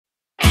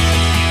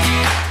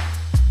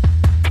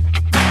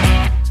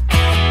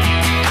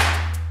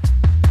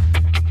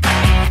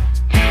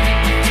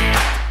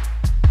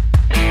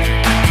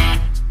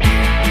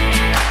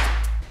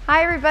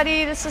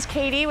everybody, this is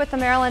Katie with the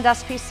Maryland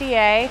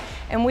SPCA,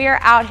 and we are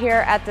out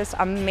here at this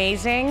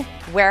amazing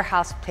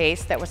warehouse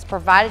place that was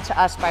provided to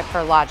us by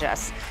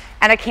Prologis.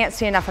 And I can't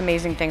say enough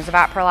amazing things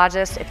about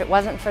Prologis. If it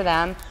wasn't for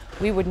them,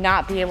 we would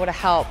not be able to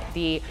help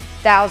the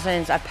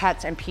thousands of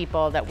pets and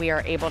people that we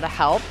are able to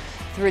help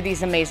through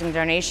these amazing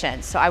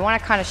donations. So I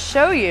want to kind of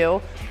show you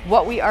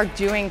what we are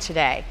doing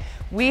today.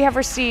 We have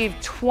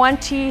received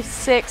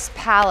 26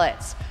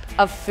 pallets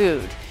of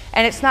food.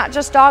 And it's not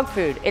just dog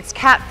food, it's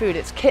cat food,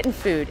 it's kitten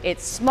food,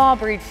 it's small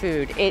breed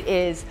food, it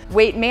is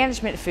weight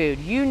management food,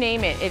 you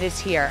name it, it is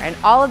here. And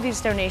all of these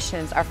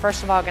donations are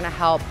first of all gonna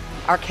help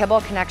our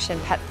Kibble Connection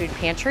Pet Food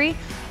Pantry,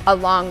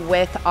 along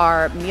with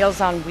our Meals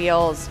on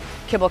Wheels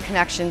Kibble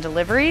Connection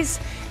deliveries.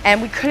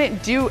 And we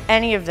couldn't do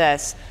any of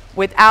this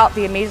without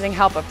the amazing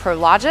help of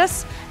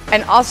Prologis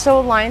and also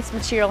Alliance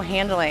Material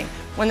Handling.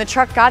 When the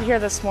truck got here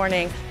this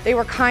morning, they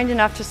were kind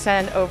enough to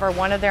send over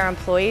one of their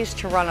employees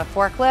to run a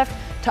forklift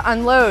to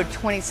unload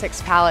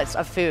 26 pallets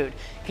of food.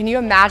 Can you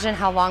imagine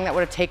how long that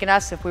would have taken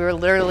us if we were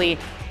literally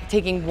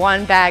taking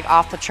one bag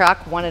off the truck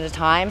one at a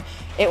time?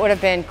 It would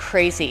have been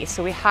crazy.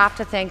 So we have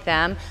to thank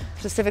them,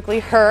 specifically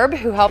Herb,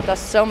 who helped us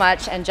so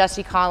much, and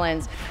Jesse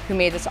Collins, who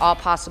made this all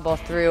possible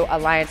through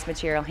Alliance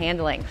Material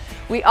Handling.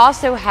 We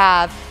also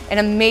have an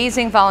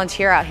amazing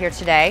volunteer out here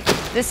today.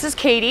 This is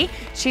Katie.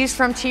 She's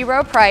from T.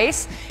 Rowe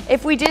Price.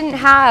 If we didn't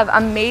have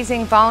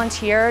amazing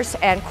volunteers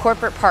and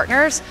corporate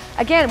partners,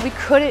 again, we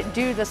couldn't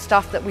do the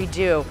stuff that we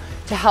do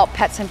to help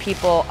pets and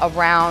people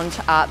around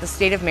the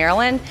state of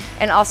Maryland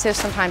and also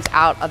sometimes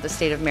out of the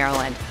state of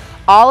Maryland.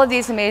 All of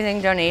these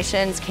amazing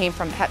donations came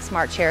from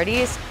PetSmart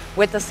Charities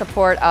with the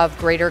support of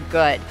Greater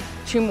Good,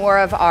 two more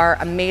of our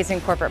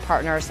amazing corporate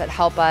partners that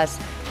help us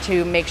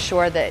to make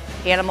sure that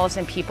animals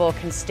and people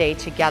can stay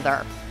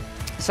together.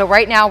 So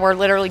right now we're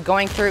literally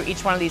going through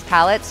each one of these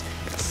pallets,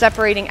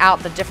 separating out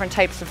the different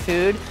types of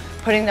food,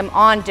 putting them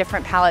on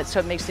different pallets so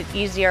it makes it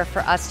easier for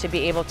us to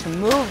be able to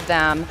move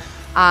them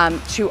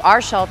to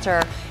our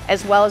shelter,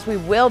 as well as we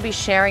will be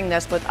sharing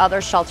this with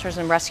other shelters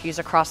and rescues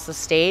across the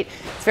state.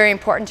 It's very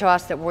important to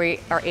us that we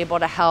are able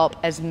to help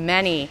as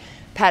many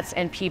pets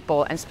and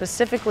people, and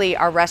specifically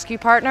our rescue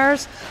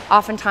partners.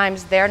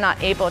 Oftentimes they're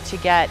not able to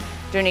get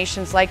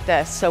donations like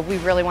this, so we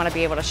really want to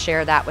be able to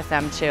share that with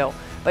them too.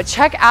 But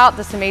check out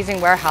this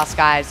amazing warehouse,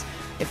 guys.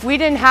 If we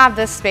didn't have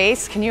this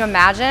space, can you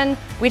imagine?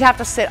 We'd have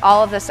to sit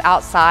all of this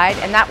outside,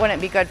 and that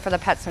wouldn't be good for the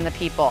pets and the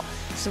people.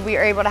 So we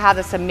are able to have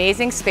this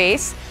amazing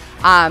space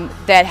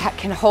that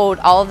can hold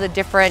all of the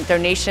different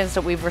donations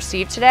that we've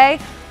received today.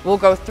 We'll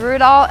go through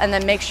it all and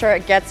then make sure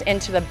it gets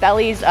into the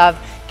bellies of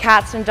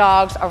cats and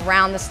dogs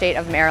around the state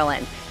of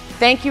Maryland.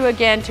 Thank you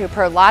again to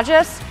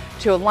Prologis,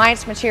 to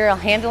Alliance Material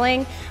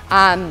Handling,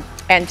 and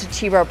to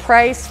T. Rowe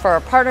Price for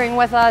partnering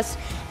with us.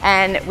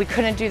 And we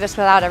couldn't do this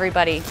without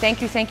everybody.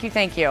 Thank you, thank you,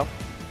 thank you.